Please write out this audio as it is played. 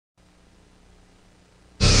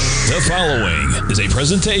The following is a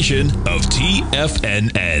presentation of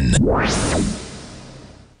TFNN.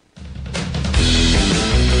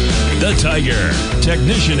 The Tiger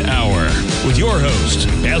Technician Hour with your host,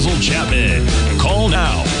 Basil Chapman. Call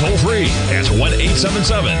now, toll free at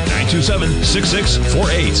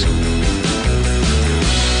 1-877-927-6648.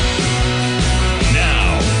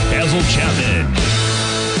 Now, Basil Chapman.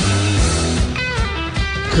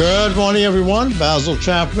 Good morning, everyone. Basil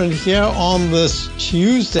Chapman here on this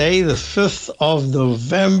Tuesday, the 5th of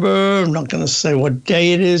November. I'm not going to say what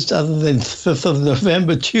day it is other than 5th of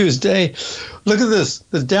November, Tuesday. Look at this.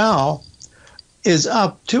 The Dow is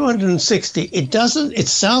up 260. It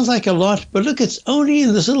sounds like a lot, but look, it's only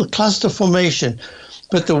in this little cluster formation.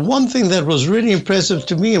 But the one thing that was really impressive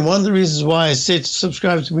to me, and one of the reasons why I said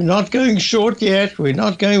subscribe, we're not going short yet. We're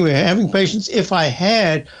having patience. If I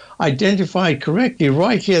had identified correctly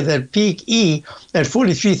right here, that peak E at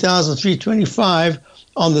 43,325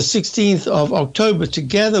 on the 16th of October,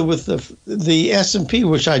 together with the S&P,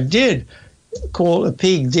 which I did call a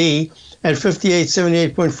peak D at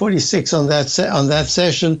 5878.46 on that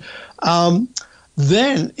session.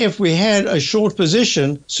 Then if we had a short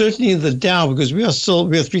position, certainly in the Dow, because we are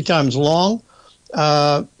 3 times long,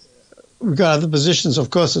 we've got other positions,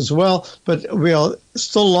 of course, as well, but we are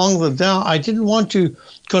still long the Dow. I didn't want to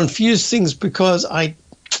confuse things because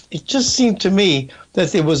it just seemed to me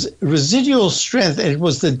that there was residual strength, and it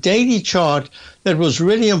was the daily chart that was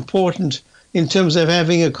really important in terms of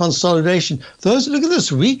having a consolidation. Look at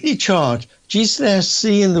this weekly chart,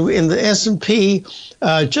 G/C in the S&P,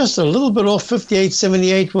 just a little bit off.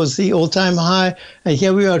 58.78 was the all-time high, and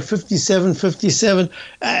here we are at 57.57.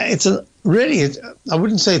 I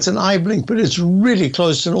wouldn't say it's an eye blink, but it's really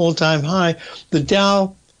close to an all-time high. The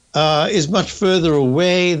Dow is much further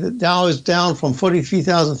away. The Dow is down from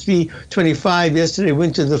 43,325 yesterday,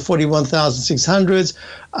 went to the 41,600s,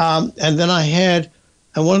 and then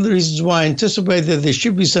and one of the reasons why I anticipated that there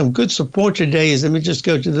should be some good support today is, let me just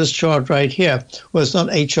go to this chart right here. Well, it's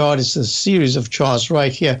not a chart, it's a series of charts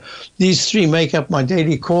right here. These three make up my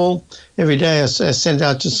daily call. Every day I send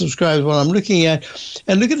out to subscribers what I'm looking at.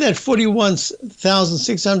 And look at that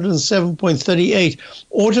 41,607.38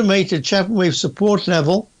 automated Chapman wave support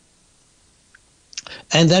level.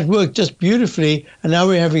 And that worked just beautifully. And now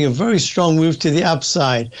we're having a very strong move to the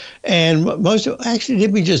upside. And actually,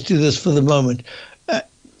 let me just do this for the moment.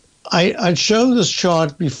 I'd shown this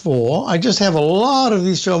chart before. I just have a lot of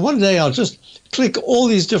these charts. One day I'll just click all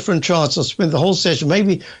these different charts. I'll spend the whole session.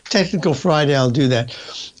 Maybe Technical Friday I'll do that.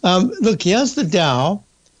 Look, here's the Dow.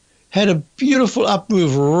 Had a beautiful up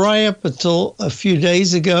move right up until a few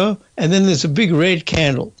days ago. And then there's a big red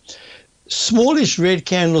candle. Smallish red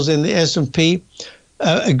candles in the S&P.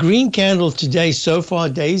 A green candle today so far,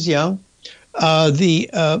 days young. The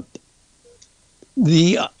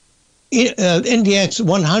NDX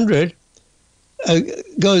 100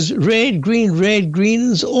 goes red, green,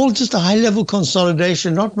 it's all just a high-level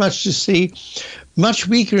consolidation, not much to see. Much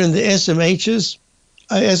weaker in the SMHs.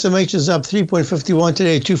 SMH is up 3.51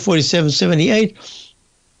 today, 247.78.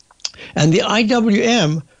 And the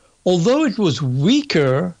IWM, although it was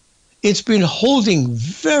weaker, it's been holding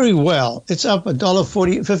very well. It's up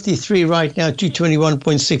 $1.53 right now,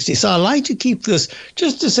 221.60. So I like to keep this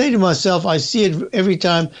just to say to myself, I see it every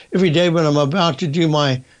day when I'm about to do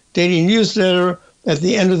my daily newsletter. At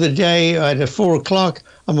the end of the day, at 4 o'clock,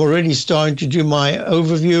 I'm already starting to do my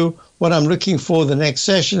overview, what I'm looking for the next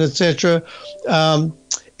session, etc. And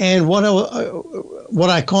what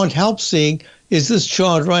I can't help seeing is this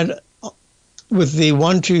chart right with the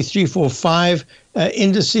 1, 2, 3, 4, 5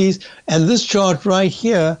 indices, and this chart right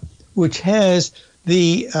here, which has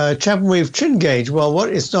the Chapman wave trend gauge. Well,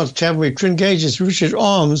 it's not Chapman wave trend gauge, it's Richard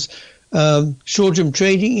Arm's short-term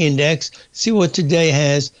trading index. See what today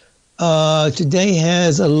has. Today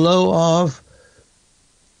has a low of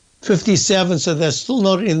 57, so that's still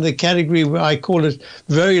not in the category where I call it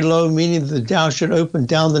very low, meaning the Dow should open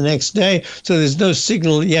down the next day. So there's no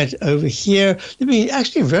signal yet over here. There have been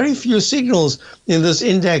actually very few signals in this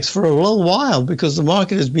index for a little while because the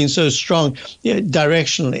market has been so strong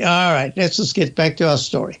directionally. All right, let's just get back to our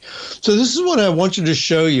story. So this is what I wanted to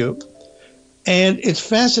show you. And it's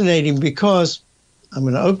fascinating because I'm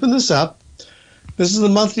going to open this up. This is the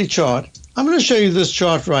monthly chart. I'm going to show you this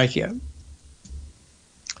chart right here.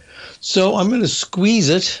 So I'm going to squeeze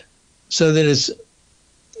it so that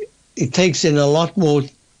it takes in a lot more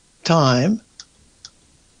time.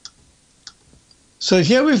 So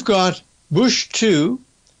here we've got Bush 2.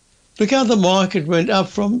 Look how the market went up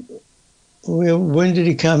from, when did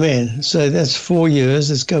he come in? So that's 4 years.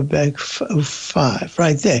 Let's go back 5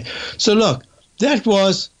 right there. So look, that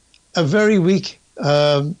was a very weak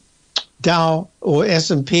Dow or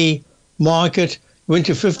S&P market went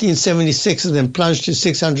to 1576 and then plunged to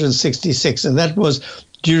 666, and that was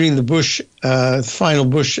during the final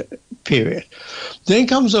Bush period. Then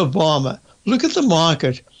comes Obama. Look at the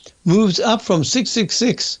market, moves up from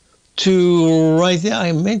 666 to right there.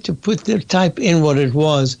 I meant to type in what it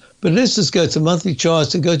was, but let's just go to monthly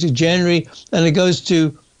charts. It goes to January, and it goes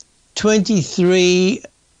to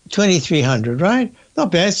 2300, right? Not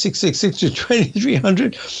bad, 666 to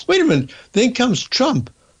 2300. Wait a minute. Then comes Trump.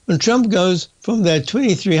 And Trump goes from that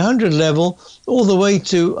 2300 level all the way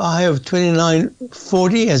to a high of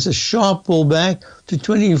 2940 as a sharp pullback to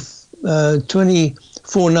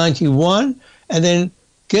 2491, and then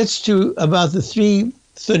gets to about the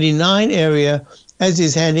 339 area as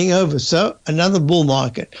he's handing over. So another bull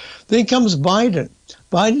market. Then comes Biden.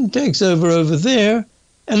 Biden takes over there.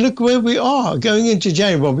 And look where we are going into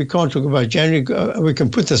January. Well, we can't talk about January. We can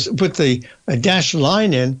put the dashed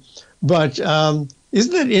line in, but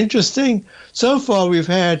isn't that interesting? So far, we've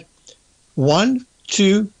had 1,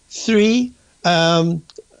 2, 3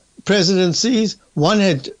 presidencies. One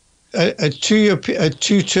had a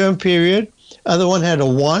two-term period. Other one had a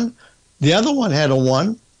 1. The other one had a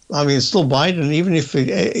 1. I mean, it's still Biden. Even if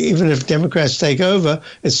Democrats take over,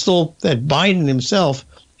 it's still that Biden himself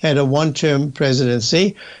had a 1-term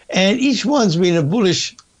presidency, and each one's been a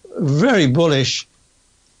bullish, very bullish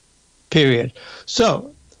period.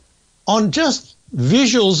 So on just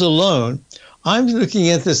visuals alone, I'm looking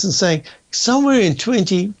at this and saying somewhere in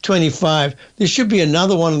 2025, there should be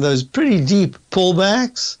another one of those pretty deep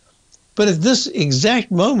pullbacks. But at this exact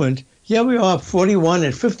moment, here we are up 41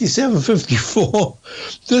 at 57.54.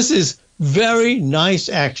 This is very nice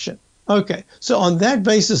action. Okay, so on that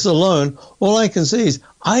basis alone, all I can say is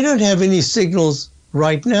I don't have any signals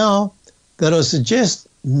right now that are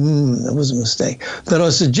that was a mistake, that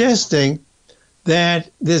are suggesting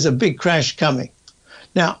that there's a big crash coming.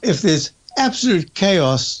 Now, if there's absolute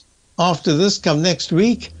chaos after this come next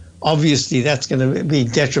week, obviously that's going to be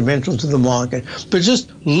detrimental to the market. But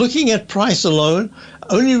just looking at price alone,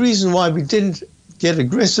 only reason why we didn't get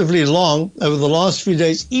aggressively long over the last few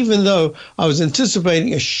days, even though I was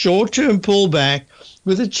anticipating a short-term pullback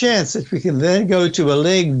with a chance that we can then go to a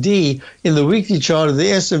leg D in the weekly chart of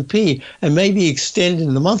the S&P and maybe extend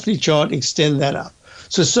in the monthly chart, extend that up.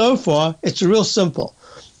 So far, it's real simple.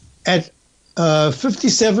 At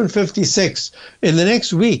 57.56 in the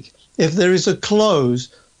next week, if there is a close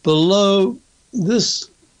below this,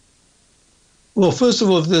 well, first of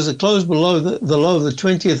all, if there's a close below the low of the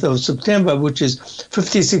 20th of September, which is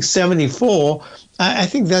 56.74, I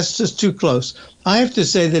think that's just too close. I have to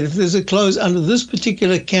say that if there's a close under this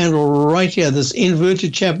particular candle right here, this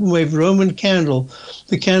inverted Chapman wave Roman candle,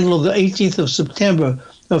 the candle of the 18th of September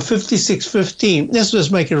of 56.15, let's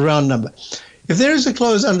just make it a round number. If there is a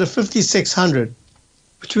close under 5,600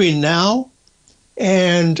 between now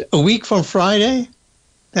and a week from Friday,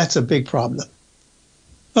 that's a big problem.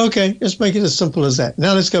 Okay, let's make it as simple as that.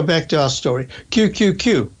 Now let's go back to our story.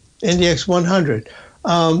 QQQ, NDX 100.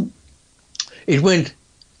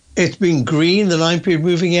 It's been green, the 9-period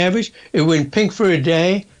moving average. It went pink for a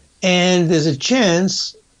day, and there's a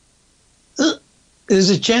chance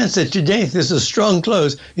that today, if there's a strong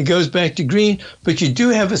close, it goes back to green, but you do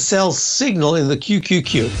have a sell signal in the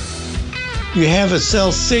QQQ. You have a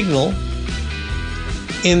sell signal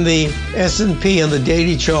in the S&P on the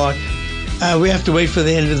daily chart. We have to wait for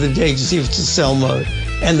the end of the day to see if it's a sell mode.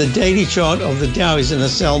 And the daily chart of the Dow is in a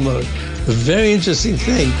sell mode. The very interesting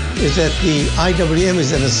thing is that the IWM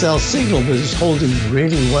is in a sell signal, but it's holding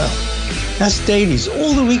really well. That's dailies.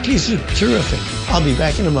 All the weeklies are terrific. I'll be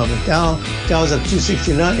back in a moment. Dow's up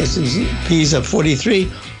 269, S&P's up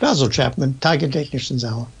 43. Basil Chapman, Tiger Technicians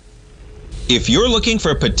Hour. If you're looking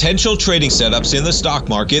for potential trading setups in the stock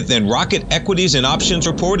market, then Rocket Equities and Options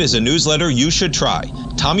Report is a newsletter you should try.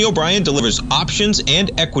 Tommy O'Brien delivers options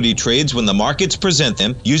and equity trades when the markets present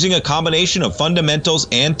them using a combination of fundamentals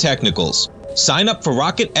and technicals. Sign up for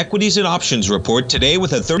Rocket Equities and Options Report today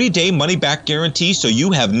with a 30-day money-back guarantee so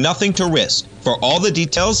you have nothing to risk. For all the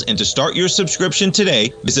details and to start your subscription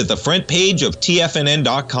today, visit the front page of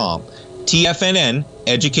TFNN.com. TFNN,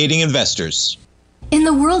 educating investors. In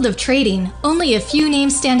the world of trading, only a few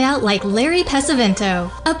names stand out like Larry Pesavento,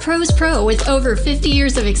 a pro's pro with over 50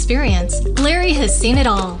 years of experience. Larry has seen it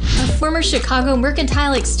all. A former Chicago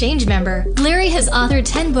Mercantile Exchange member, Larry has authored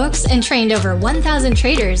 10 books and trained over 1,000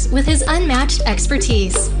 traders with his unmatched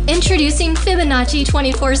expertise. Introducing Fibonacci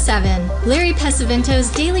 24/7, Larry Pesavento's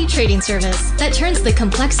daily trading service that turns the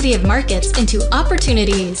complexity of markets into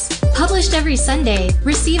opportunities. Published every Sunday,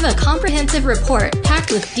 receive a comprehensive report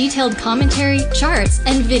packed with detailed commentary, charts,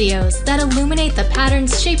 and videos that illuminate the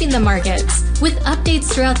patterns shaping the markets, with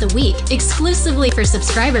updates throughout the week exclusively for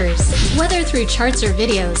subscribers. Whether through charts or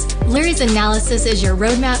videos, Larry's analysis is your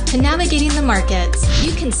roadmap to navigating the markets.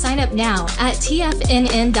 You can sign up now at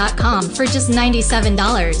TFNN.com for just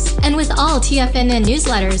 $97. And with all TFNN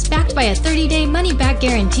newsletters backed by a 30-day money-back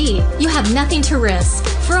guarantee, you have nothing to risk.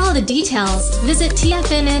 For all the details, visit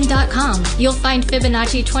TFNN.com. You'll find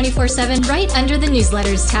Fibonacci 24/7 right under the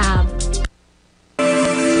newsletters tab.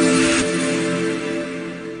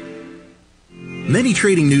 Many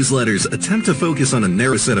trading newsletters attempt to focus on a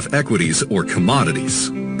narrow set of equities or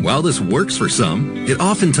commodities. While this works for some, it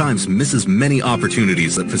oftentimes misses many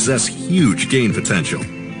opportunities that possess huge gain potential.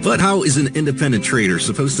 But how is an independent trader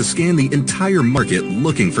supposed to scan the entire market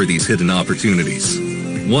looking for these hidden opportunities?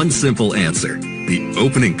 One simple answer: the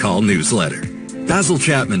opening call newsletter. Basil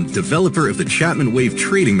Chapman, developer of the Chapman Wave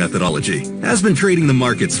trading methodology, has been trading the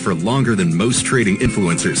markets for longer than most trading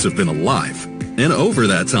influencers have been alive. And over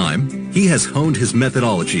that time, he has honed his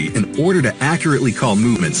methodology in order to accurately call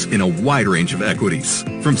movements in a wide range of equities,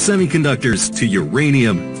 from semiconductors to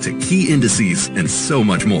uranium to key indices and so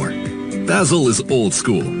much more. Basil is old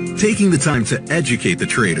school, taking the time to educate the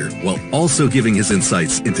trader while also giving his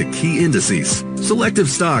insights into key indices, selective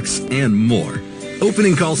stocks, and more.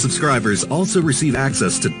 Opening call subscribers also receive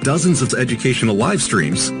access to dozens of educational live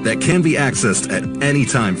streams that can be accessed at any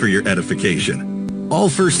time for your edification. All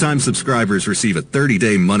first-time subscribers receive a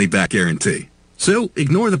 30-day money-back guarantee. So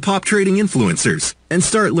ignore the pop trading influencers and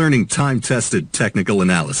start learning time-tested technical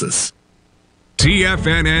analysis.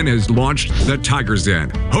 TFNN has launched The Tiger's Den,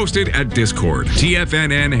 hosted at Discord.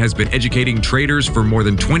 TFNN has been educating traders for more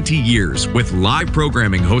than 20 years with live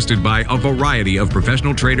programming hosted by a variety of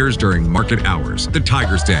professional traders during market hours. The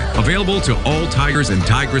Tiger's Den, available to all tigers and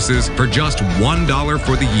tigresses for just $1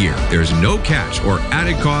 for the year. There's no catch or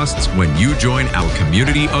added costs when you join our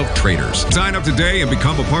community of traders. Sign up today and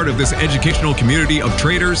become a part of this educational community of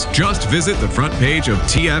traders. Just visit the front page of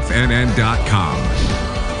TFNN.com.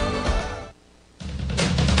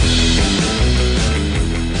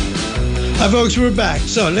 Hi folks, we're back.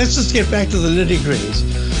 So let's just get back to the nitty-gritties.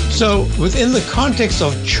 So within the context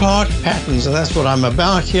of chart patterns, and that's what I'm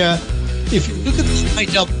about here, if you look at the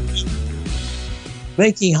IW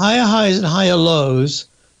making higher highs and higher lows,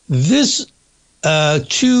 this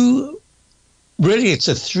really it's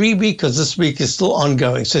a 3 week, because this week is still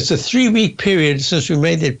ongoing. So it's a 3 week period since we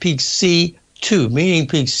made that peak C2, meaning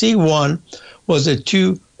peak C1 was a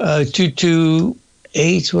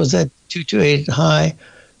 228, was that 228 high?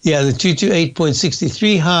 Yeah, the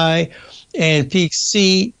 228.63 high, and peak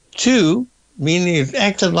C2, meaning it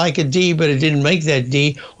acted like a D, but it didn't make that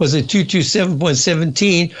D, was a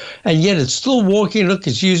 227.17, and yet it's still walking. Look,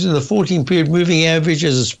 it's using the 14-period moving average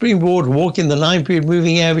as a springboard, walking the 9-period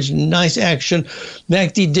moving average. Nice action.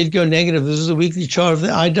 MACD did go negative. This is the weekly chart of the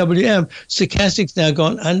IWM. Stochastic's now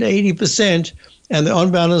gone under 80%, and the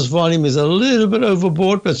on-balance volume is a little bit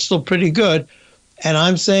overbought, but still pretty good. And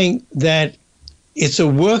I'm saying that it's a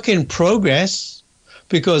work in progress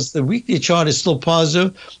because the weekly chart is still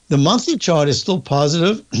positive. The monthly chart is still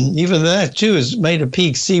positive. Even that, too, has made a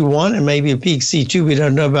peak C1 and maybe a peak C2. We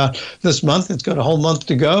don't know about this month. It's got a whole month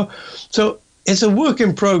to go. So it's a work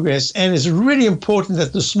in progress, and it's really important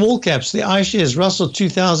that the small caps, the iShares Russell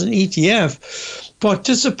 2000 ETF,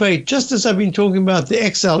 participate, just as I've been talking about the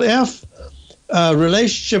XLF,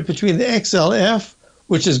 relationship between the XLF,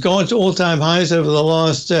 which has gone to all-time highs over the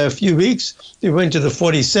last few weeks. It went to the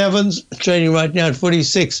 47s, trading right now at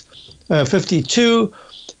 46.52.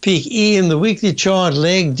 Peak E in the weekly chart,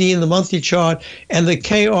 leg D in the monthly chart, and the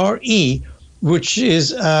KRE, which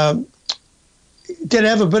is did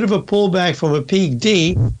have a bit of a pullback from a peak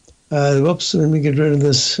D. Whoops, let me get rid of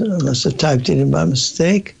this. I must have typed it in by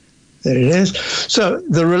mistake. There it is. So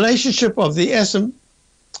the relationship of the S&P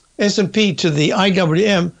to the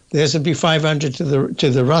IWM, the S&P 500 to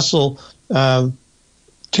the Russell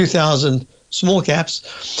 2000 small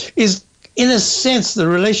caps, is in a sense the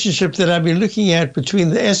relationship that I've been looking at between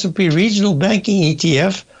the S&P regional banking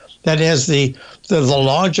ETF that has the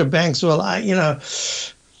larger banks. Well,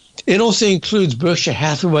 it also includes Berkshire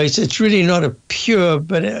Hathaway. So it's really not a pure,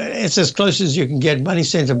 but it's as close as you can get. Money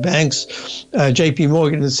center banks, JP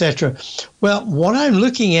Morgan, etc. Well, what I'm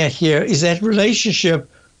looking at here is that relationship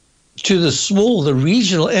to the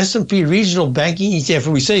regional S&P regional banking ETF.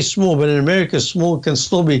 And we say small, but in America, small can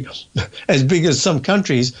still be as big as some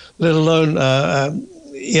countries, let alone,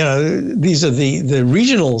 these are the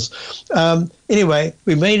regionals. Anyway,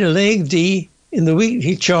 we made a leg D in the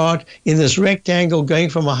weekly chart in this rectangle going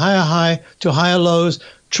from a higher high to higher lows,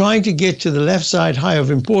 trying to get to the left side high of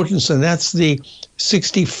importance, and that's the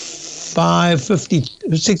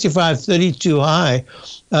 65.32 high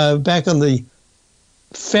back on the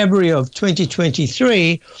February of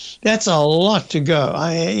 2023. That's a lot to go.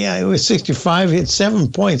 It was 65, hit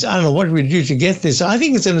 7 points. I don't know what we do to get this. I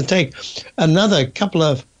think it's going to take another couple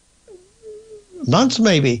of months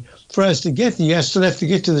maybe for us to get there. You still have to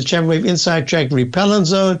get to the Chapman Wave inside track repellent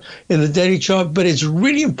zone in the daily chart, but it's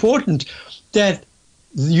really important that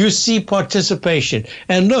you see participation.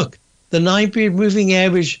 And look, the 9-period moving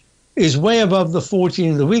average is way above the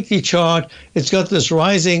 14 in the weekly chart. It's got this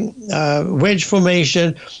rising wedge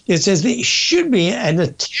formation. It says there should be an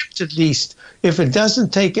attempt, at least, if it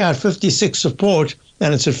doesn't take out 56 support,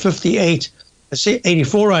 and it's at 58, I say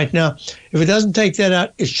 84 right now. If it doesn't take that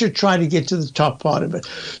out, it should try to get to the top part of it.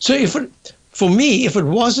 So for me, if it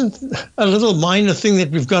wasn't a little minor thing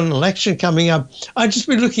that we've got an election coming up, I'd just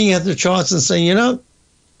be looking at the charts and saying,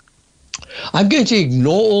 I'm going to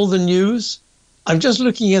ignore all the news. I'm just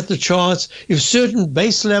looking at the charts. If certain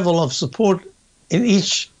base level of support in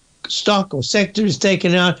each stock or sector is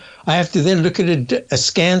taken out, I have to then look at it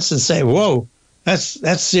askance and say, whoa,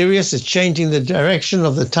 that's serious. It's changing the direction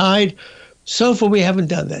of the tide. So far, we haven't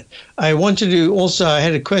done that. I want to do also, I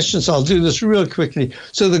had a question, so I'll do this real quickly.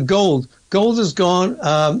 So the gold is gone.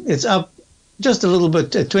 It's up just a little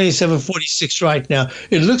bit at 27.46 right now.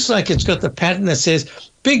 It looks like it's got the pattern that says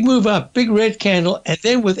big move up, big red candle, and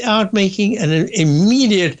then without making an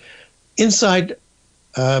immediate inside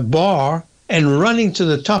bar and running to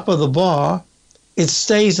the top of the bar, it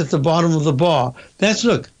stays at the bottom of the bar.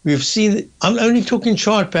 Look, we've seen, I'm only talking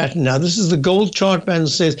chart pattern now. This is the gold chart pattern that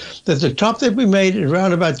says that the top that we made at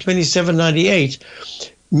around about 27.98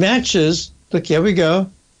 matches, look, here we go.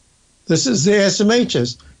 This is the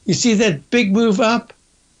SMHs. You see that big move up?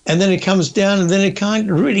 And then it comes down, and then it can't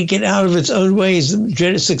really get out of its own ways.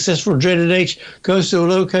 Successful dreaded H goes to a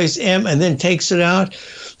lowercase m and then takes it out.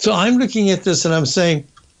 So I'm looking at this and I'm saying,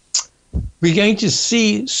 we're going to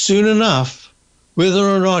see soon enough whether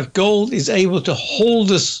or not gold is able to hold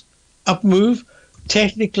this up move.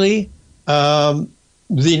 Technically,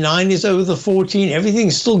 the 9 is over the 14.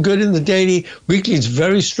 Everything's still good in the daily. Weekly is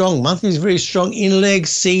very strong. Monthly is very strong. In leg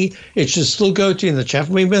C, it should still go to, in the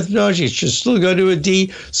Chapman Wave methodology, it should still go to a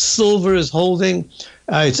D. Silver is holding.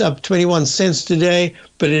 It's up 21 cents today,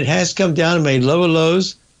 but it has come down and made lower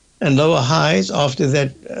lows and lower highs after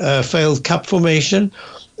that failed cup formation.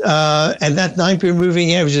 And that 9-period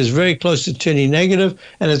moving average is very close to turning negative,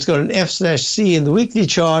 and it's got an F/C in the weekly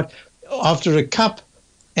chart after a cup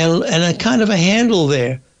and a kind of a handle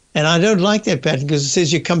there. And I don't like that pattern because it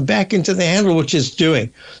says you come back into the handle, which it's doing.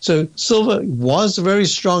 So silver was very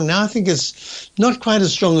strong. Now I think it's not quite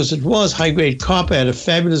as strong as it was. High-grade copper had a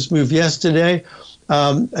fabulous move yesterday.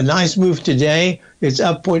 A nice move today. It's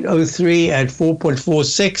up 0.03 at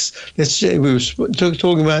 4.46. We were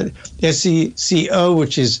talking about SCCO,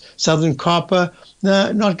 which is Southern Copper.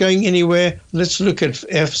 No, not going anywhere. Let's look at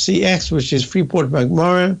FCX, which is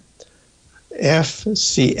Freeport-McMoRan.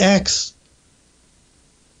 FCX.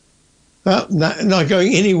 Well, not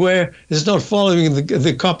going anywhere. It's not following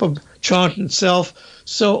the copper chart itself.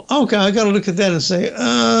 So, okay, I got to look at that and say,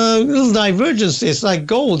 little divergence. It's like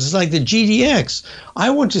gold. It's like the GDX. I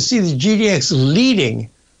want to see the GDX leading,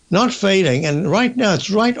 not failing. And right now, it's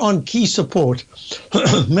right on key support.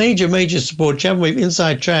 major support. Chapman Wave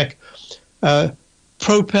inside track.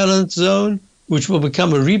 Propellant zone, which will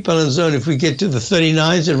become a repellent zone if we get to the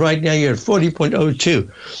 39s. And right now, you're at 40.02.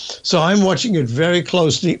 So I'm watching it very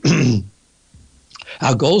closely.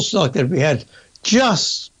 Our gold stock that we had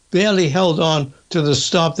just barely held on to the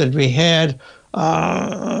stop that we had.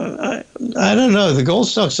 I don't know. The gold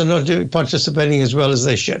stocks are not participating as well as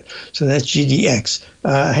they should. So that's GDX.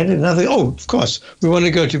 I had another. Oh, of course. We want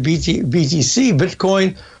to go to BTC.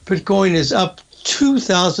 Bitcoin. Bitcoin is up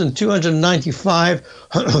 2,295.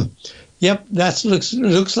 Yep, that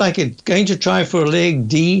looks like it's going to try for a leg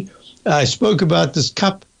D. I spoke about this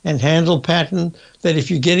cup and handle pattern, that if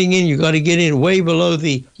you're getting in, you got to get in way below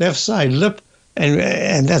the left side lip.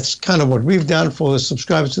 And that's kind of what we've done for the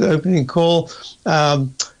subscribers to the opening call.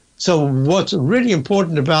 So what's really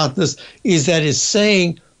important about this is that it's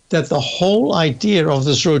saying that the whole idea of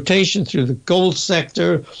this rotation through the gold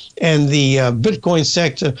sector and the Bitcoin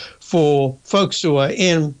sector for folks who are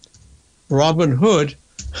in Robinhood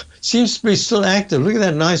seems to be still active. Look at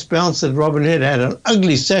that nice bounce that Robinhood had. An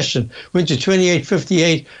ugly session. Went to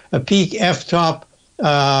 28.58, a peak F-top,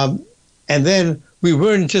 and then we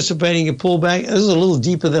were anticipating a pullback. This is a little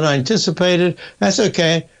deeper than I anticipated. That's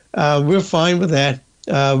okay. We're fine with that.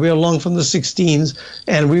 We're long from the 16s,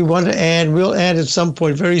 and we want to add. We'll add at some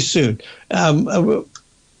point very soon.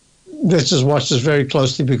 let's just watch this very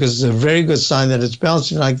closely because it's a very good sign that it's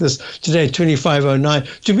bouncing like this today, 2509.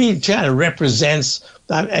 To me, it kind of represents,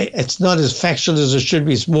 it's not as factual as it should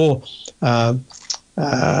be. It's more, how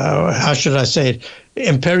should I say it,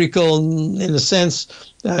 empirical in a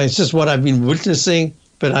sense. It's just what I've been witnessing,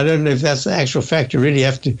 but I don't know if that's the actual fact. You really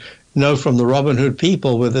have to know from the Robin Hood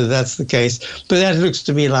people whether that's the case. But that looks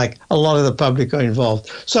to me like a lot of the public are involved.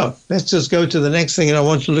 So let's just go to the next thing, and I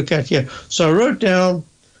want to look at here. So I wrote down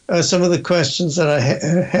some of the questions that I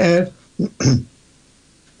had.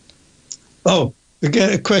 Oh,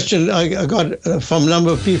 again, a question I got from a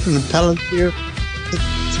number of people in Palantir.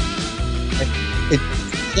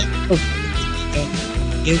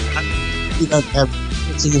 You don't have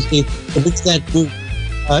but it's that move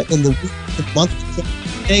in the week, the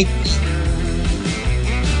month, day.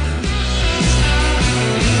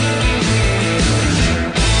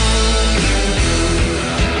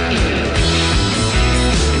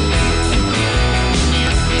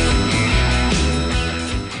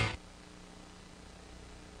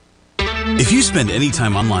 If you spend any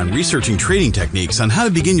time online researching trading techniques on how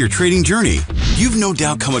to begin your trading journey, you've no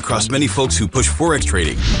doubt come across many folks who push Forex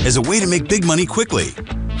trading as a way to make big money quickly.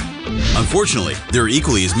 Unfortunately, there are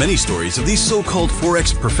equally as many stories of these so-called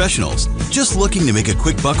Forex professionals just looking to make a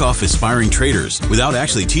quick buck off aspiring traders without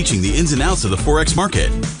actually teaching the ins and outs of the Forex market.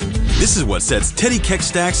 This is what sets Teddy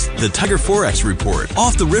Keckstack's The Tiger Forex Report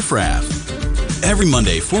off the riffraff. Every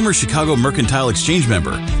Monday, former Chicago Mercantile Exchange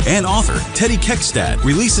member and author Teddy Keckstack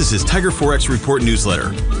releases his Tiger Forex Report newsletter,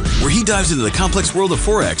 where he dives into the complex world of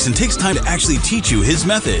Forex and takes time to actually teach you his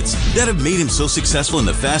methods that have made him so successful in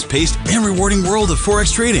the fast-paced and rewarding world of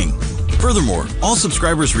Forex trading. Furthermore, all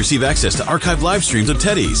subscribers receive access to archived live streams of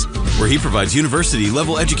Teddy's, where he provides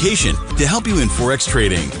university-level education to help you in Forex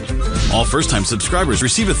trading. All first-time subscribers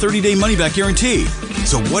receive a 30-day money-back guarantee.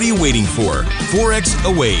 So what are you waiting for? Forex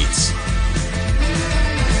awaits.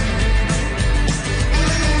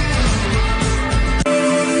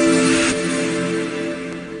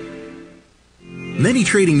 Many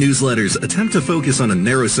trading newsletters attempt to focus on a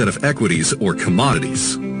narrow set of equities or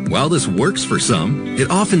commodities. While this works for some,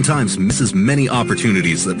 it oftentimes misses many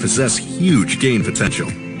opportunities that possess huge gain potential.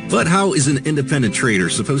 But how is an independent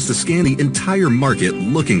trader supposed to scan the entire market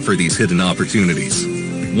looking for these hidden opportunities?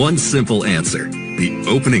 One simple answer: the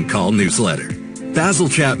opening call newsletter. Basil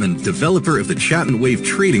Chapman, developer of the Chapman Wave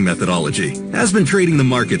trading methodology, has been trading the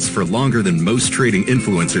markets for longer than most trading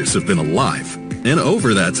influencers have been alive. And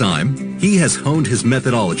over that time, he has honed his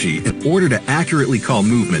methodology in order to accurately call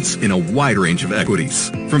movements in a wide range of equities,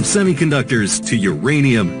 from semiconductors to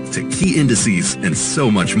uranium to key indices and so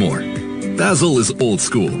much more. Basil is old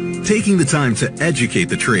school, taking the time to educate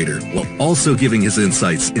the trader while also giving his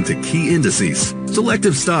insights into key indices,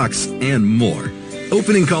 selective stocks, and more.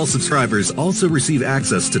 Opening call subscribers also receive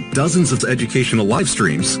access to dozens of educational live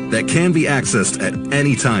streams that can be accessed at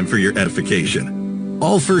any time for your edification.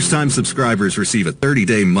 All first-time subscribers receive a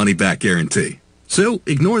 30-day money-back guarantee. So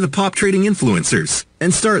ignore the pop trading influencers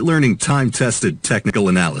and start learning time-tested technical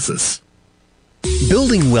analysis.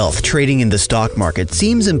 Building wealth trading in the stock market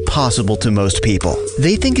seems impossible to most people.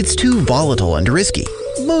 They think it's too volatile and risky.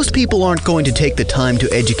 Most people aren't going to take the time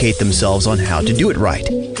to educate themselves on how to do it right.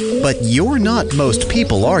 But you're not most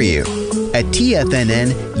people, are you? At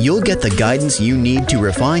TFNN, you'll get the guidance you need to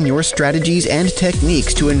refine your strategies and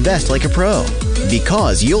techniques to invest like a pro.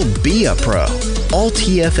 Because you'll be a pro. All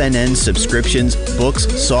TFNN subscriptions, books,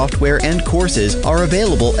 software, and courses are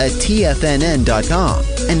available at TFNN.com.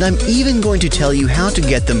 And I'm even going to tell you how to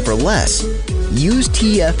get them for less. Use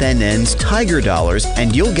TFNN's Tiger Dollars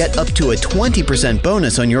and you'll get up to a 20%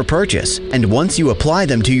 bonus on your purchase. And once you apply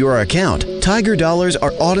them to your account, Tiger Dollars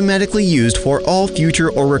are automatically used for all future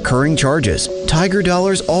or recurring charges. Tiger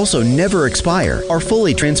Dollars also never expire, are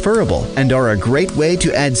fully transferable, and are a great way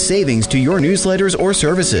to add savings to your newsletters or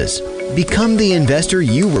services. Become the investor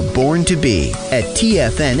you were born to be at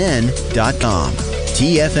TFNN.com.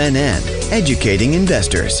 TFNN, educating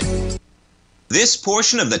investors. This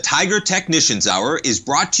portion of the Tiger Technicians Hour is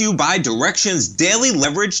brought to you by Direxion's daily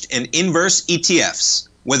leveraged and inverse ETFs.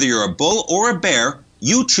 Whether you're a bull or a bear,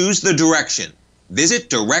 you choose the direction. Visit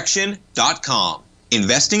Direxion.com.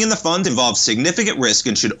 Investing in the fund involves significant risk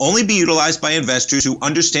and should only be utilized by investors who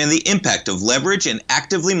understand the impact of leverage and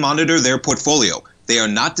actively monitor their portfolio. They are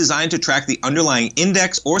not designed to track the underlying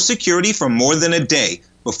index or security for more than a day.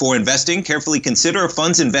 Before investing, carefully consider a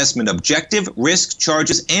fund's investment objective, risk,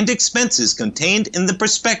 charges, and expenses contained in the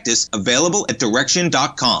prospectus available at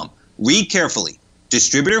Direxion.com. Read carefully.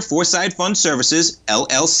 Distributor Foreside Fund Services,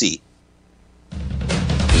 LLC.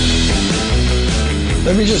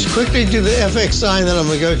 Let me just quickly do the FXI, and then I'm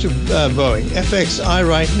going to go to Boeing. FXI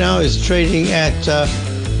right now is trading at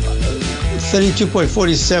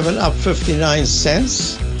 32.47, up 59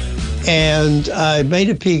 cents. And I made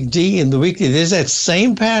a peak D in the weekly. There's that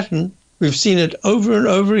same pattern. We've seen it over and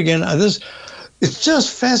over again. It's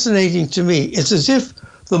just fascinating to me. It's as if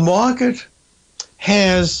the market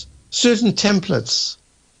has certain templates,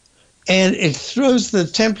 and it throws the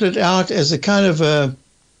template out as a kind of a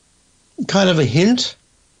hint,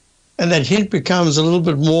 and that hint becomes a little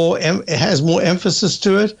bit more, it has more emphasis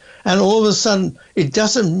to it, and all of a sudden, it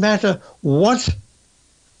doesn't matter what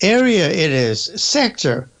area it is,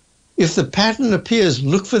 sector. If the pattern appears,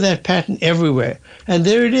 look for that pattern everywhere. And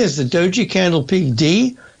there it is, the doji candle peak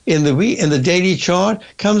D in the daily chart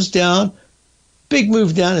comes down, big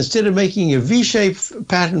move down. Instead of making a V-shaped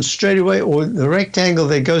pattern straight away, or the rectangle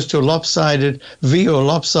that goes to a lopsided V or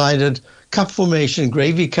lopsided cup formation,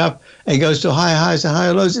 gravy cup, and goes to higher highs and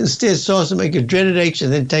higher lows, instead starts to make a dreaded H and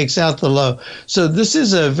then takes out the low. So this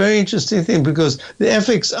is a very interesting thing, because the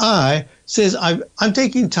FXI says I'm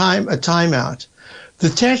taking a timeout. The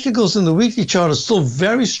technicals in the weekly chart are still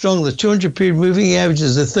very strong. The 200-period moving average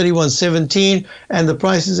is at 31.17, and the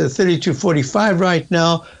price is at 32.45 right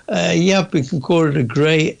now. Yep, we can call it a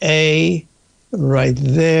gray A right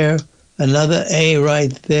there, another A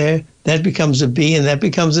right there. That becomes a B, and that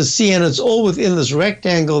becomes a C, and it's all within this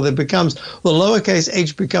rectangle that becomes the lowercase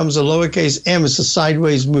h becomes a lowercase m. It's a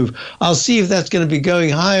sideways move. I'll see if that's going to be going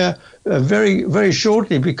higher very, very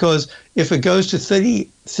shortly, because if it goes to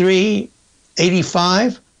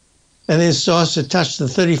 33.85 and then starts to touch the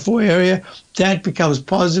 34 area, that becomes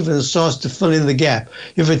positive and it starts to fill in the gap.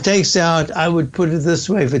 If it takes out, I would put it this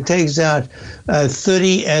way, if it takes out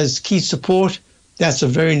 30 as key support, that's a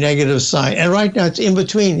very negative sign. And right now it's in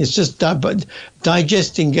between. It's just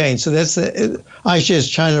digesting gain. So that's the iShares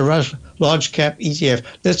China Large Cap ETF.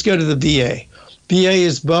 Let's go to the BA. BA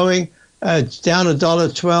is Boeing. It's down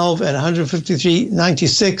 $1.12 at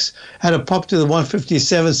 153.96. Had a pop to the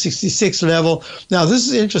 157.66 level. Now, this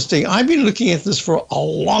is interesting. I've been looking at this for a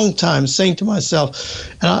long time, saying to myself,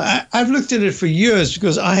 and I've looked at it for years,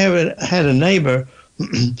 because I have had a neighbor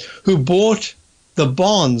who bought the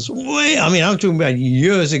bonds I'm talking about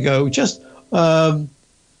years ago, just either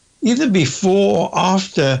before or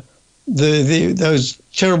after those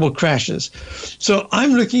terrible crashes. So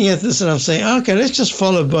I'm looking at this and I'm saying, okay, let's just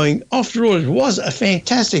follow Boeing. After all, it was a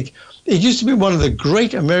fantastic, it used to be one of the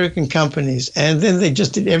great American companies, and then they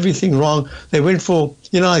just did everything wrong. They went for,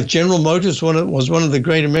 like General Motors was one of the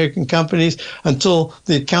great American companies, until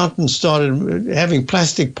the accountants started having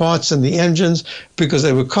plastic parts in the engines because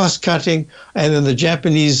they were cost cutting. And then the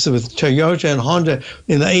Japanese with Toyota and Honda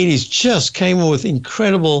in the 80s just came in with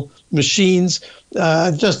incredible machines.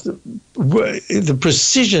 Just the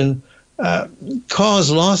precision,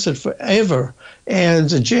 cars lasted forever. And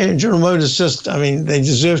General Motors they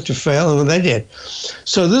deserved to fail, and they did.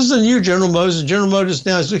 So this is a new General Motors. General Motors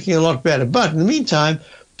now is looking a lot better. But in the meantime,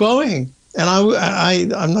 Boeing, and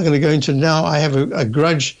I'm not going to go into it now, I have a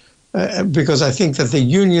grudge because I think that the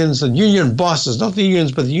union bosses, not the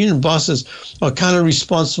unions, but the union bosses are kind of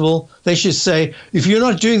responsible. They should say, if you're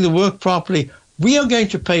not doing the work properly, we are going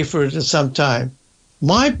to pay for it at some time.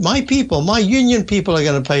 My people, my union people are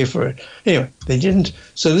going to pay for it. Anyway, they didn't.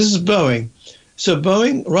 So this is Boeing. So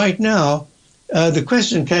Boeing right now, the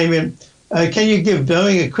question came in, can you give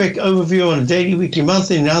Boeing a quick overview on a daily, weekly,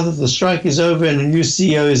 monthly, now that the strike is over and a new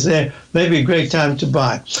CEO is there? Maybe a great time to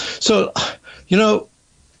buy. So,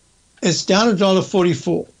 it's down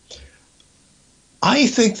 $1.44. I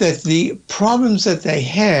think that the problems that they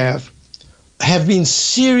have been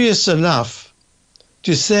serious enough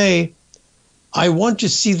to say, I want to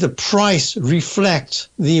see the price reflect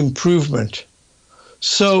the improvement.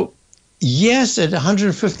 So, yes, at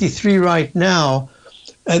 153 right now.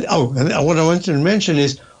 And what I wanted to mention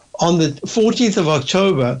is, on the 14th of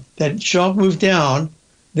October, that sharp move down,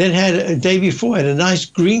 then had a day before, had a nice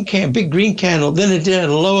big green candle, then it did at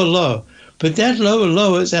a lower low. But that lower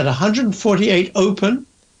low is at 148 open,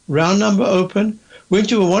 round number open, went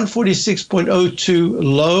to a 146.02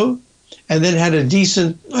 low, and then had a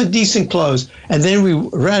decent close. And then we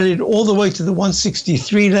rallied all the way to the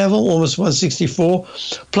 163 level, almost 164,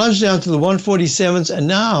 plunged down to the 147s, and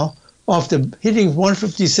now, after hitting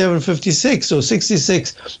 157.56 or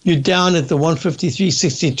 66, you're down at the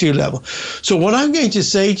 153.62 level. So what I'm going to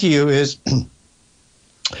say to you is,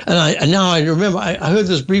 and now I remember, I heard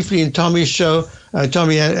this briefly in Tommy's show.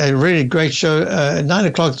 Tommy had a really great show at 9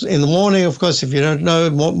 o'clock in the morning. Of course, if you don't know,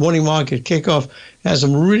 Morning Market Kickoff has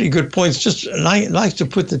some really good points. Just likes to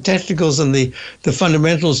put the technicals and the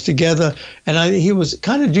fundamentals together. And he was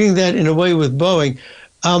kind of doing that in a way with Boeing.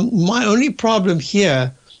 My only problem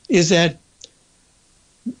here is that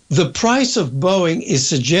the price of Boeing is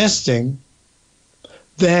suggesting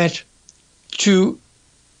that to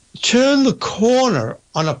turn the corner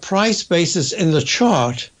on a price basis in the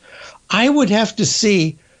chart, I would have to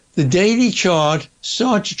see the daily chart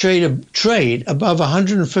start to trade above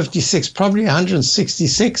 156, probably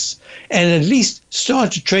 166, and at least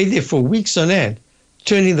start to trade there for weeks on end,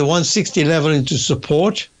 turning the 160 level into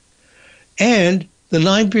support, and the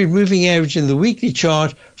 9-period moving average in the weekly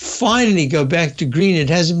chart finally go back to green. It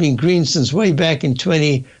hasn't been green since way back in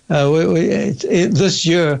this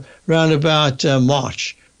year, around about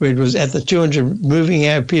March, where it was at the 200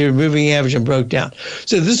 period moving average and broke down.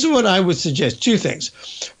 So this is what I would suggest. Two things.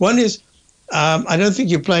 One is, I don't think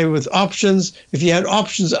you play with options. If you had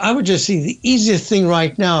options, I would just see the easiest thing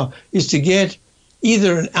right now is to get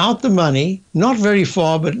either an out the money, not very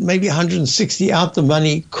far, but maybe 160 out the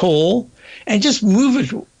money call, and just move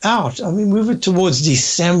it out. I mean, move it towards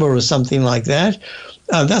December or something like that.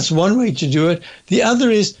 That's one way to do it. The other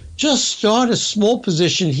is just start a small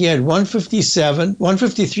position here at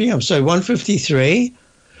 153.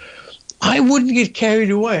 I wouldn't get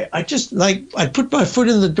carried away. I'd put my foot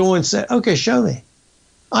in the door and say, okay, show me.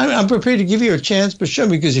 I'm prepared to give you a chance, but show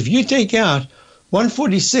me, because if you take out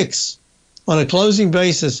 146 on a closing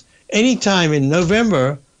basis anytime in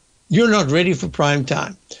November, you're not ready for prime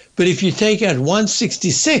time. But if you take out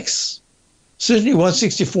 166, certainly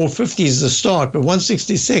 164.50 is the start, but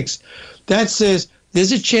 166, that says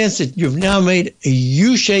there's a chance that you've now made a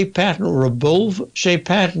U-shaped pattern or a bowl-shaped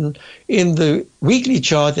pattern in the weekly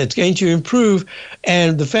chart that's going to improve.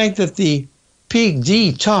 And the fact that the peak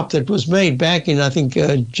D top that was made back in, I think,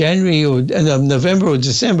 January or November or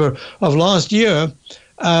December of last year,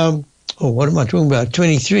 what am I talking about?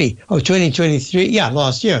 2023. Yeah,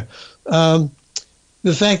 last year.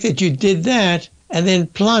 The fact that you did that and then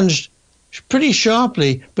plunged pretty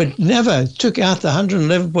sharply, but never took out the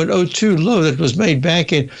 111.02 low that was made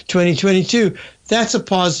back in 2022, that's a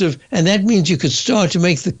positive, and that means you could start to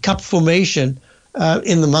make the cup formation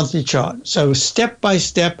in the monthly chart. So step by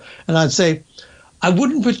step, and I'd say I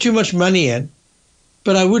wouldn't put too much money in,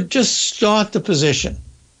 but I would just start the position.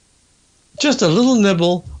 Just a little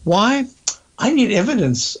nibble. Why? I need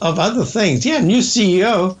evidence of other things. Yeah, new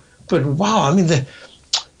CEO, but wow, I mean,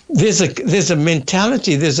 there's a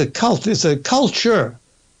mentality, there's a cult, there's a culture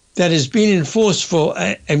that has been enforced for,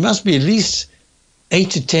 it must be at least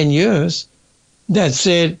 8 to 10 years, that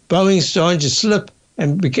said Boeing's starting to slip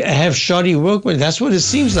and have shoddy workmanship. That's what it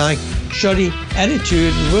seems like, shoddy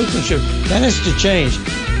attitude and workmanship. That has to change.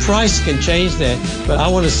 Price can change that, but I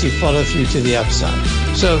want to see follow through to the upside.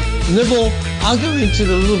 So nibble, I'll go into it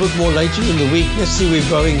a little bit more later in the week. Let's see where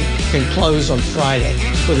Boeing can close on Friday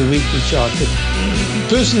for the weekly chart. But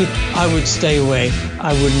personally, I would stay away.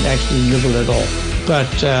 I wouldn't actually nibble at all.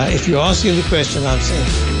 But if you're asking the question, I'm saying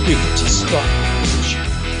you could just stop the position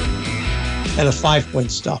at a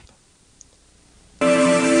 5-point stop.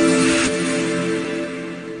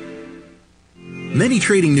 Many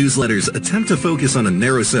trading newsletters attempt to focus on a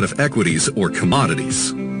narrow set of equities or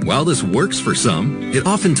commodities. While this works for some, it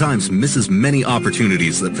oftentimes misses many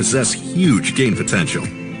opportunities that possess huge gain potential.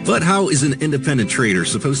 But how is an independent trader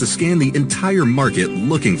supposed to scan the entire market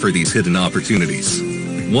looking for these hidden opportunities?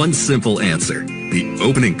 One simple answer: the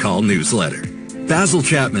opening call newsletter. Basil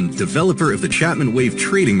Chapman, developer of the Chapman Wave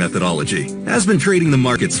trading methodology, has been trading the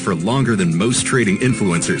markets for longer than most trading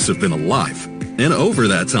influencers have been alive. And over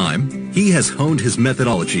that time, he has honed his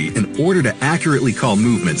methodology in order to accurately call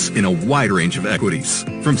movements in a wide range of equities,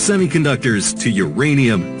 from semiconductors to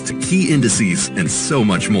uranium to key indices and so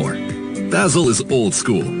much more. Basil is old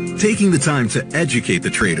school, taking the time to educate the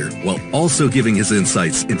trader while also giving his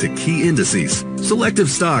insights into key indices, selective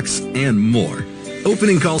stocks, and more.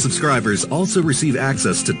 Opening call subscribers also receive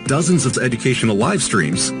access to dozens of educational live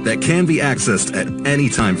streams that can be accessed at any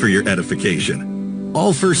time for your edification.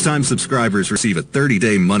 All first-time subscribers receive a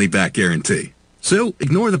 30-day money-back guarantee. So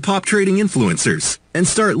ignore the pop trading influencers and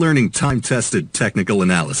start learning time-tested technical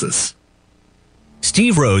analysis.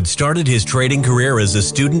 Steve Rhodes started his trading career as a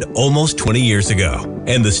student almost 20 years ago,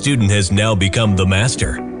 and the student has now become the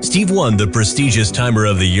master. Steve won the prestigious Timer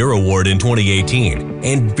of the Year award in 2018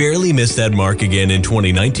 and barely missed that mark again in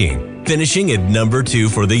 2019, finishing at number 2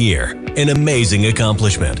 for the year. an amazing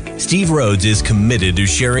accomplishment. Steve Rhodes is committed to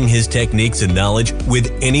sharing his techniques and knowledge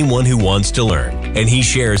with anyone who wants to learn, and he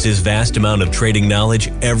shares his vast amount of trading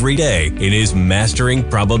knowledge every day in his Mastering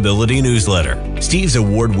Probability newsletter. Steve's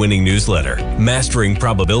award-winning newsletter, Mastering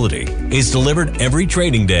Probability, is delivered every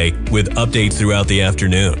trading day with updates throughout the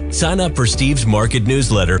afternoon. Sign up for Steve's market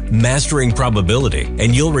newsletter, Mastering Probability,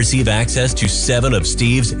 and you'll receive access to 7 of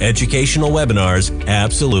Steve's educational webinars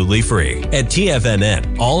absolutely free. At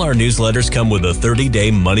TFNN, all our newsletters come with a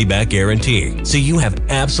 30-day money-back guarantee, so you have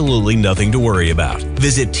absolutely nothing to worry about.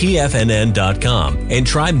 Visit TFNN.com and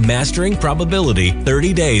try Mastering Probability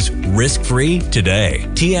 30 days risk-free today.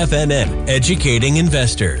 TFNN, educating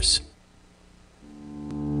investors.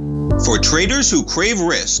 For traders who crave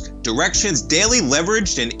risk, Direxion's daily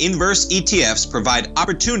leveraged and inverse ETFs provide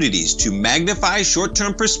opportunities to magnify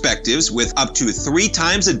short-term perspectives with up to 3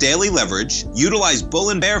 times a daily leverage, utilize bull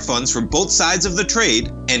and bear funds from both sides of the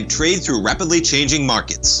trade, and trade through rapidly changing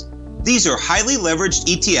markets. These are highly leveraged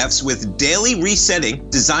ETFs with daily resetting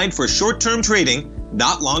designed for short-term trading,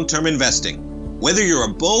 not long-term investing. Whether you're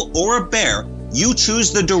a bull or a bear, you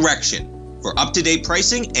choose the Direxion. For up-to-date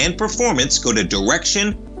pricing and performance, go to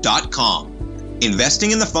Direxion.com. Investing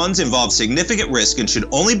in the funds involves significant risk and should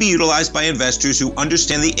only be utilized by investors who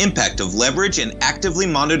understand the impact of leverage and actively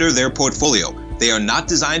monitor their portfolio. They are not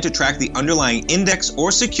designed to track the underlying index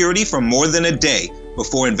or security for more than a day.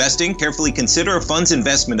 Before investing, carefully consider a fund's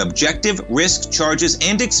investment objective, risk, charges,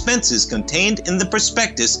 and expenses contained in the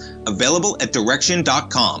prospectus available at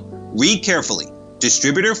Direxion.com. Read carefully.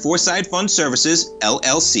 Distributor Foreside Fund Services,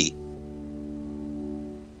 LLC.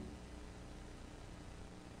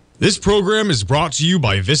 This program is brought to you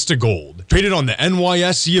by Vista Gold, traded on the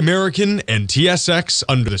NYSE American and TSX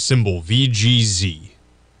under the symbol VGZ.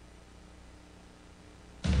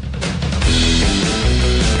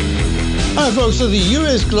 All right, folks, so the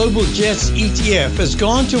U.S. Global Jets ETF has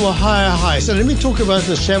gone to a higher high. So let me talk about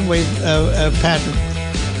the Chapman wave pattern.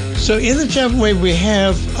 So in the Chapman wave, we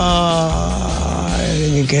have,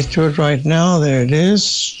 let me get to it right now. There it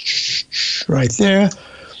is, right there.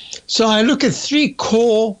 So I look at 3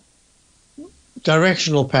 core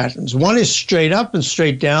directional patterns. One is straight up and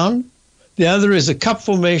straight down. The other is a cup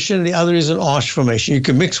formation. The other is an arch formation. You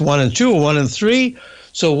can mix 1 and 2 or 1 and 3.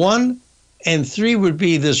 So 1 and 3 would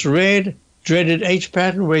be this red dreaded H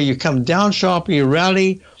pattern where you come down sharply, you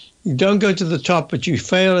rally, you don't go to the top, but you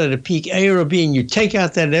fail at a peak A or a B, and you take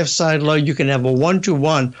out that left side low. You can have a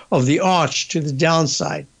 1-to-1 of the arch to the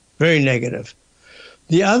downside. Very negative.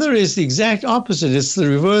 The other is the exact opposite. It's the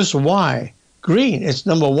reverse Y. Green. It's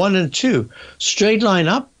number 1 and 2. Straight line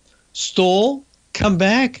up, stall, come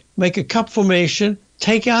back, make a cup formation,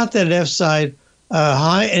 take out that left side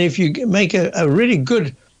high, and if you make a really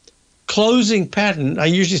good closing pattern, I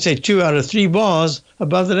usually say 2 out of 3 bars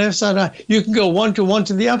above the left side high, you can go 1-to-1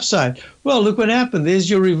 to the upside. Well, look what happened. There's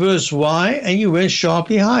your reverse Y, and you went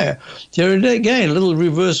sharply higher. There again, a little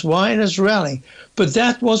reverse Y, and it's rallying. But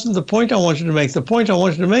that wasn't the point I wanted to make. The point I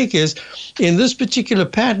wanted to make is, in this particular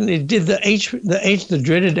pattern, it did the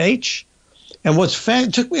dreaded H. And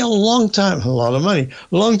it took me a long time, a lot of money,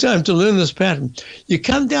 a long time to learn this pattern. You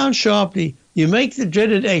come down sharply, you make the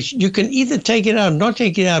dreaded H. You can either take it out or not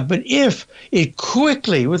take it out. But if it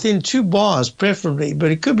quickly, within 2 bars preferably,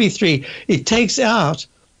 but it could be 3, it takes out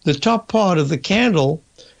the top part of the candle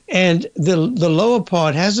and the lower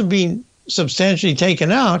part hasn't been substantially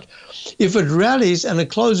taken out, if it rallies and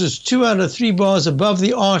it closes 2 out of 3 bars above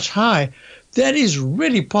the arch high, that is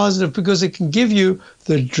really positive because it can give you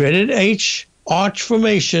the dreaded H arch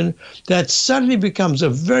formation that suddenly becomes a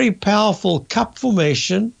very powerful cup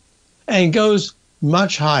formation and goes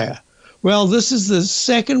much higher. Well, this is the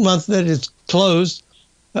second month that it's closed.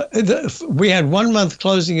 We had 1 month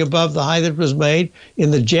closing above the high that was made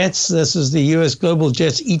in the Jets. This is the U.S. Global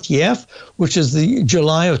Jets ETF, which is the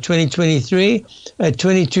July of 2023 at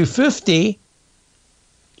 2250.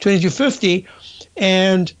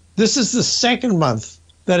 And this is the second month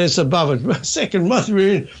that is above it. Second month,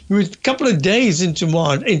 we're a couple of days into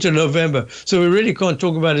November, so we really can't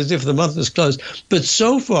talk about it as if the month is closed. But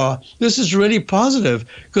so far, this is really positive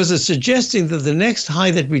because it's suggesting that the next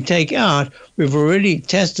high that we take out, we've already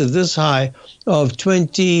tested this high of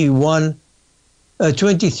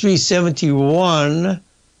 2371.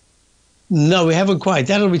 No, we haven't quite.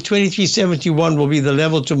 That'll be 2371 will be the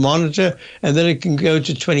level to monitor, and then it can go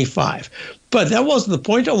to 25. But that wasn't the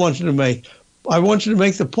point I wanted to make. I wanted to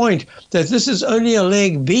make the point that this is only a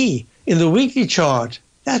leg B in the weekly chart.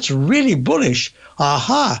 That's really bullish.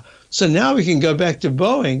 Aha. So now we can go back to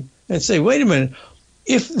Boeing and say, wait a minute,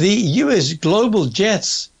 if the U.S. Global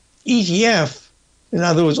Jets ETF, in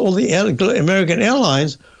other words, all the American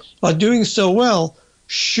airlines, are doing so well,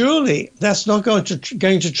 surely that's not going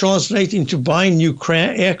to translate into buying new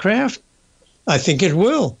aircraft? I think it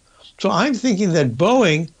will. So I'm thinking that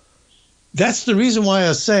Boeing, that's the reason why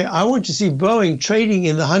I say I want to see Boeing trading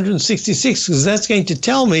in the 166, because that's going to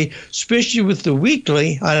tell me, especially with the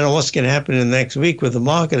weekly, I don't know what's going to happen in the next week with the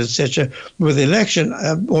market, etc., with the election.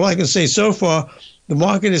 All I can say so far, the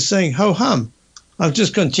market is saying, ho-hum, I'm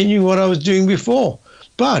just continuing what I was doing before.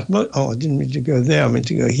 But, I didn't mean to go there. I meant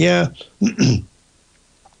to go here.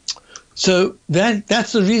 So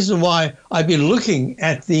that's the reason why I've been looking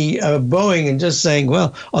at the Boeing and just saying,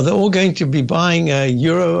 well, are they all going to be buying a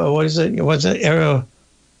Euro, or what is it? What's that, Aero?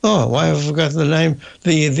 Oh, why have I forgotten the name?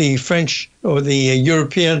 The French or the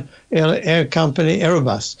European air company,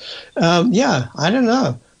 Airbus. Yeah, I don't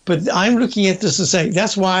know. But I'm looking at this and saying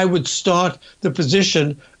that's why I would start the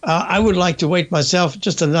position. I would like to wait myself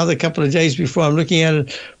just another couple of days before I'm looking at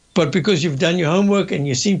it. But because you've done your homework and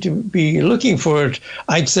you seem to be looking for it,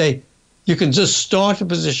 I'd say you can just start a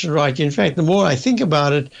position right. In fact, the more I think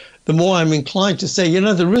about it, the more I'm inclined to say,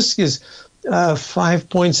 the risk is 5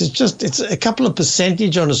 points. It's a couple of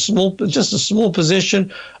percentage on a small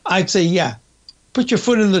position. I'd say, yeah, put your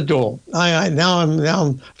foot in the door. Now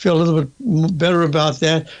I feel a little bit better about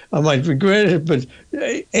that. I might regret it, but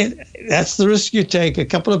that's the risk you take. A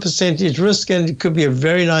couple of percentage risk, and it could be a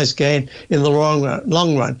very nice gain in the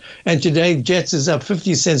long run. And today, Jets is up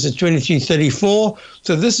 50 cents at 23.34.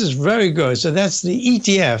 So this is very good. So that's the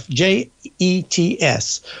ETF,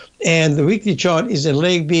 JETS. And the weekly chart is a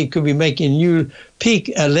leg B. It could be making a new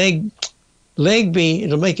peak, a leg B.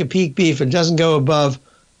 It'll make a peak B if it doesn't go above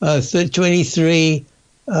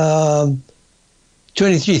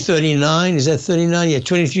 23.39. Is that 39? Yeah,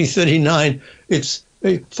 23.39. It's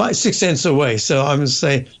 6 cents away. So I'm going to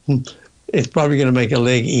say it's probably going to make a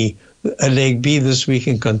leg B this week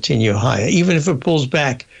and continue higher. Even if it pulls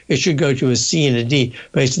back, it should go to a C and a D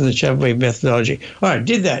based on the Chapman methodology. All right,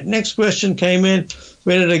 did that. Next question came in.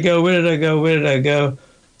 Where did I go?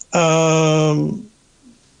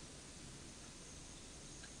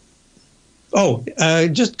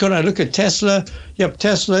 Just could I look at Tesla? Yep,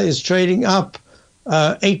 Tesla is trading up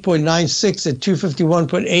 8.96 at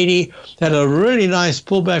 251.80. Had a really nice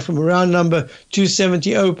pullback from around number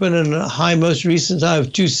 270 open and a high most recent high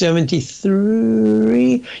of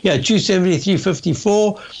 273. Yeah,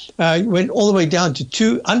 273.54. Went all the way down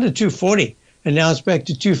to under 240. And now it's back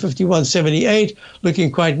to 251.78,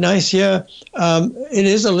 looking quite nice here. It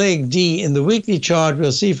is a leg D in the weekly chart.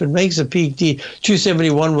 We'll see if it makes a peak D.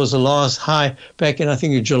 271 was the last high back in, I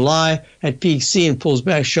think, in July at peak C and pulls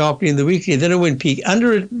back sharply in the weekly. Then it went peak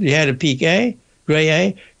under it. You had a peak A,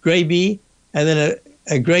 gray B, and then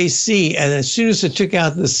a gray C. And as soon as it took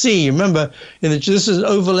out the C, remember, this is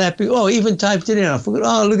overlapping. Oh, even typed it in. I forgot.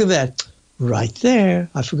 Oh, look at that. Right there.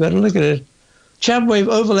 I forgot to look at it. Chap wave,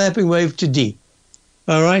 overlapping wave to D.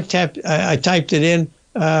 All right, I typed it in,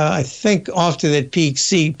 I think after that peak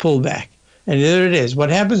C pullback. And there it is. What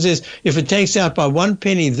happens is if it takes out by 1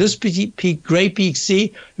 penny this peak, gray peak C,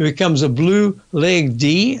 it becomes a blue leg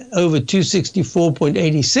D over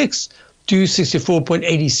 264.86,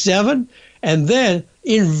 264.87. And then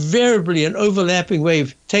invariably an overlapping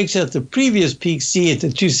wave takes out the previous peak C at the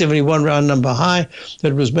 271 round number high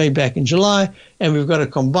that was made back in July, and we've got a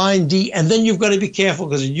combined D, and then you've got to be careful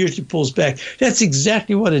because it usually pulls back. That's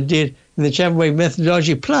exactly what it did in the Chapman wave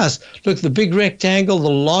methodology. Plus, look, the big rectangle, the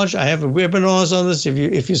large, I have webinars on this.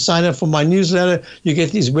 If you sign up for my newsletter, you get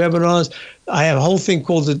these webinars. I have a whole thing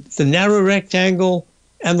called the narrow rectangle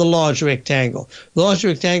and the large rectangle. The large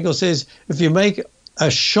rectangle says if you make a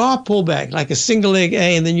sharp pullback, like a single leg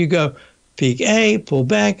A, and then you go peak A, pull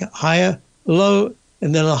back, higher, low,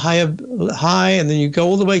 and then a higher high, and then you go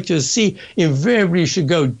all the way to a C. Invariably, you should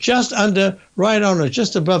go just under, right on, or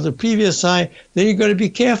just above the previous high. Then you've got to be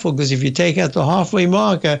careful, because if you take out the halfway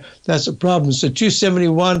marker, that's a problem. So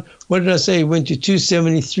 271, what did I say? It went to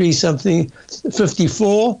 273 something,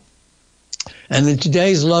 54. And then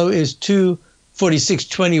today's low is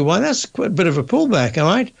 246.21. That's quite a bit of a pullback, all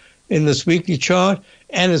right, in this weekly chart,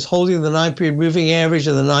 and it's holding the 9-period moving average,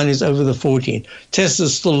 and the 9 is over the 14.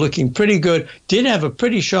 Tesla's still looking pretty good. Did have a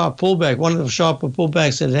pretty sharp pullback, one of the sharper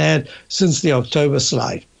pullbacks it had since the October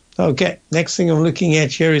slide. Okay, next thing I'm looking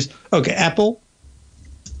at here is, Apple.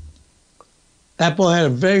 Apple had a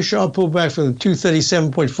very sharp pullback from the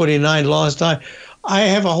 237.49 last time. I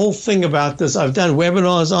have a whole thing about this. I've done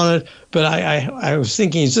webinars on it, but I was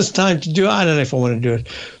thinking, is this time to do it? I don't know if I want to do it.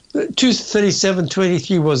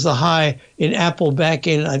 237.23 was the high in Apple back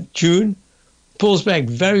in June. Pulls back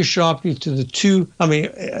very sharply to the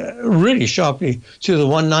really sharply to the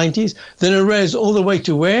 190s. Then it rose all the way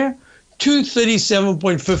to where?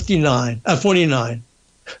 237.49.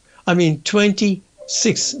 I mean,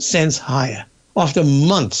 26 cents higher after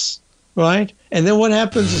months, right? And then what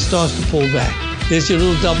happens? It starts to pull back. There's your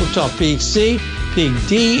little double top, peak C, peak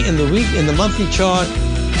D in the monthly chart.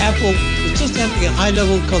 Apple is just having a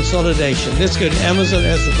high-level consolidation. Let's go to Amazon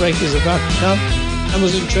as the break is about to come.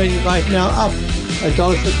 Amazon trading right now up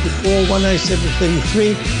 $1.54,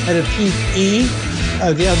 197.33 at a peak E.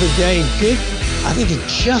 The other day it did. I think it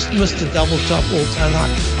just missed the double top all-time high.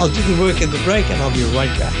 I'll do the work in the break and I'll be right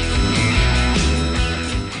back.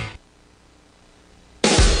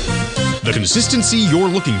 The consistency you're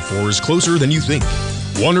looking for is closer than you think.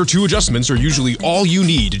 1 or 2 adjustments are usually all you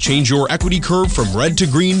need to change your equity curve from red to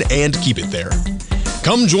green and keep it there.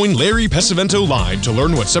 Come join Larry Pesavento live to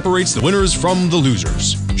learn what separates the winners from the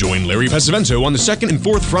losers. Join Larry Pesavento on the 2nd and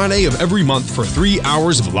 4th Friday of every month for 3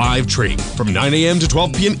 hours of live trading from 9 a.m. to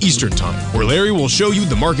 12 p.m. Eastern Time, where Larry will show you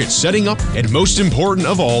the market setting up and, most important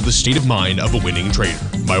of all, the state of mind of a winning trader.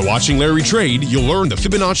 By watching Larry trade, you'll learn the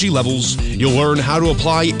Fibonacci levels, you'll learn how to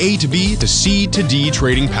apply A to B to C to D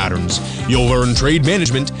trading patterns, you'll learn trade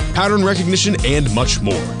management, pattern recognition, and much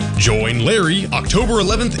more. Join Larry October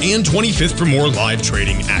 11th and 25th for more live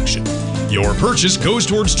trading action. Your purchase goes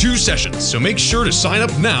towards 2 sessions, so make sure to sign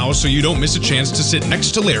up now so you don't miss a chance to sit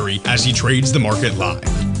next to Larry as he trades the market live.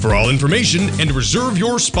 For all information and to reserve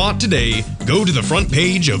your spot today, go to the front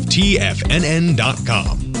page of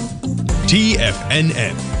TFNN.com.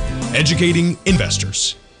 TFNN, educating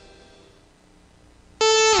investors.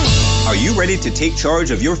 Are you ready to take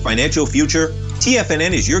charge of your financial future?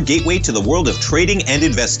 TFNN is your gateway to the world of trading and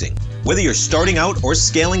investing. Whether you're starting out or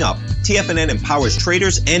scaling up, TFNN empowers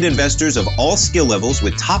traders and investors of all skill levels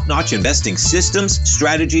with top-notch investing systems,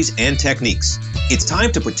 strategies, and techniques. It's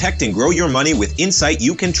time to protect and grow your money with insight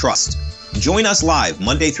you can trust. Join us live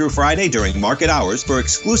Monday through Friday during market hours for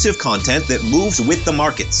exclusive content that moves with the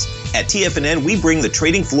markets. At TFNN, we bring the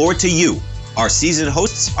trading floor to you. Our seasoned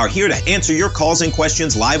hosts are here to answer your calls and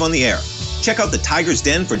questions live on the air. Check out the Tiger's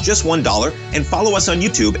Den for just $1 and follow us on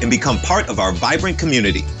YouTube and become part of our vibrant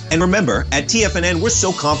community. And remember, at TFNN, we're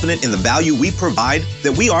so confident in the value we provide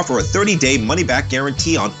that we offer a 30-day money-back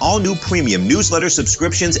guarantee on all new premium newsletter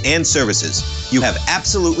subscriptions and services. You have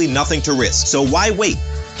absolutely nothing to risk, so why wait?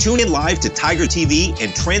 Tune in live to Tiger TV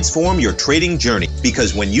and transform your trading journey.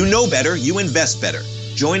 Because when you know better, you invest better.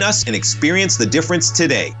 Join us and experience the difference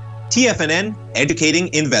today. TFNN,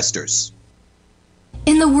 educating investors.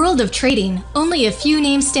 In the world of trading, only a few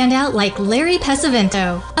names stand out like Larry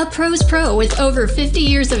Pesavento, a pro's pro with over 50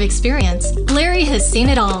 years of experience. Larry has seen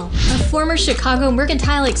it all. A former Chicago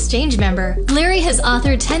Mercantile Exchange member, Larry has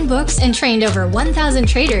authored 10 books and trained over 1,000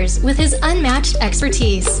 traders with his unmatched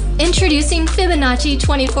expertise. Introducing Fibonacci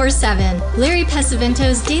 24/7, Larry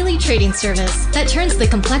Pesavento's daily trading service that turns the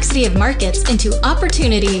complexity of markets into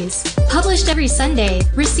opportunities. Published every Sunday,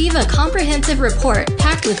 receive a comprehensive report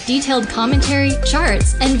packed with detailed commentary, charts,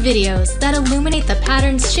 and videos that illuminate the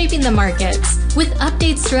patterns shaping the markets, with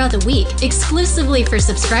updates throughout the week exclusively for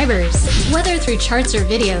subscribers. Whether through charts or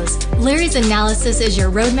videos, Larry's analysis is your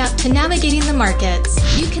roadmap to navigating the markets.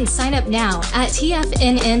 You can sign up now at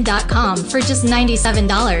TFNN.com for just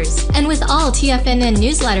 $97. And with all TFNN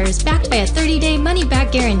newsletters backed by a 30-day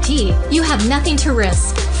money-back guarantee, you have nothing to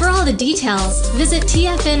risk. For all the details, visit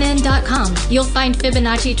TFNN.com. You'll find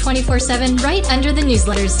Fibonacci 24/7 right under the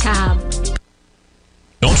newsletters tab.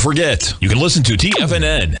 Don't forget, you can listen to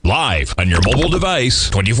TFNN live on your mobile device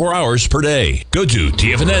 24 hours per day. Go to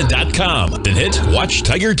TFNN.com, then hit Watch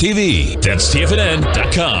Tiger TV. That's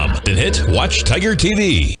TFNN.com, then hit Watch Tiger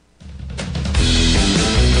TV.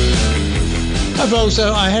 Hi, folks.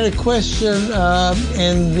 So I had a question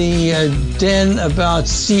in the den about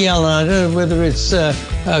CL, and I don't know whether it's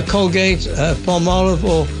Colgate, Palmolive,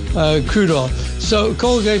 or crude oil. So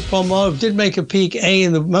Colgate Palmolive did make a peak A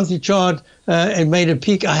in the monthly chart. It made a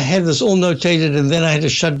peak. I had this all notated, and then I had to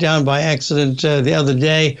shut down by accident the other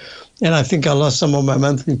day, and I think I lost some of my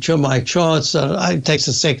monthly charts. So it takes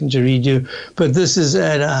a second to redo. But this is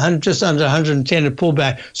at just under 110, a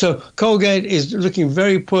pullback. So Colgate is looking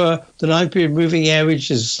very poor. The 9-period moving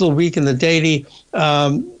average is still weak in the daily.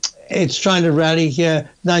 It's trying to rally here,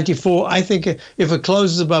 94. I think if it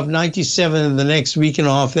closes above 97 in the next week and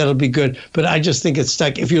a half, that'll be good. But I just think it's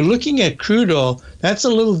stuck. If you're looking at crude oil, that's a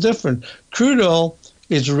little different. Crude oil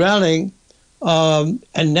is rallying.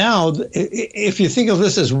 And now, if you think of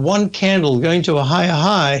this as one candle going to a higher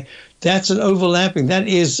high, that's an overlapping. That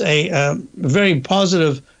is a very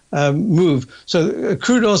positive move. So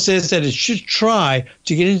crude oil says that it should try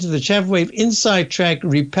to get into the Chapman wave inside track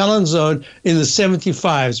repellent zone in the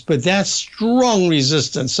 75s, but that's strong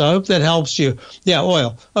resistance. So I hope that helps you. Yeah,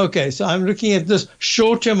 oil. Okay, so I'm looking at this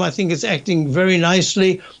short term. I think it's acting very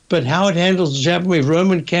nicely, but how it handles the Chapman wave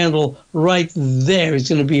Roman candle right there is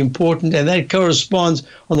going to be important, and that corresponds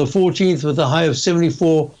on the 14th with a high of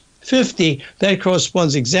 74.50. That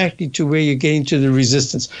corresponds exactly to where you're getting to the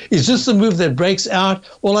resistance. Is this the move that breaks out?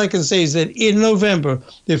 All I can say is that in November,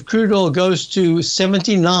 if crude oil goes to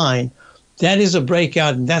 79, that is a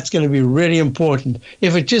breakout, and that's going to be really important.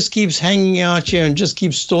 If it just keeps hanging out here and just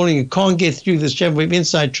keeps stalling, it can't get through this Chapman wave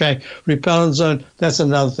inside track repellent zone. That's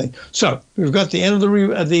another thing. So we've got the end of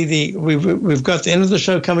we've got the end of the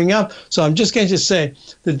show coming up. So I'm just going to say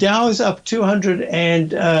the Dow is up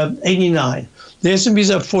 289. The S&P is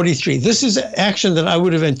up 43. This is action that I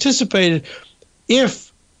would have anticipated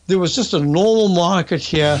if there was just a normal market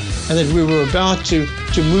here and that we were about to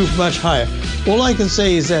move much higher. All I can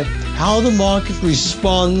say is that how the market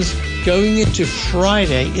responds going into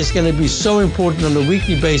Friday is going to be so important on a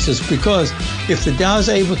weekly basis, because if the Dow is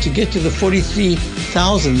able to get to the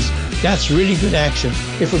 43,000s, that's really good action.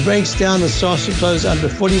 If it breaks down and starts to close under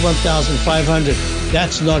 41,500,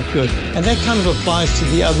 that's not good. And that kind of applies to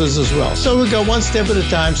the others as well. So we'll go one step at a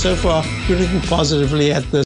time. So far, we're looking positively at this.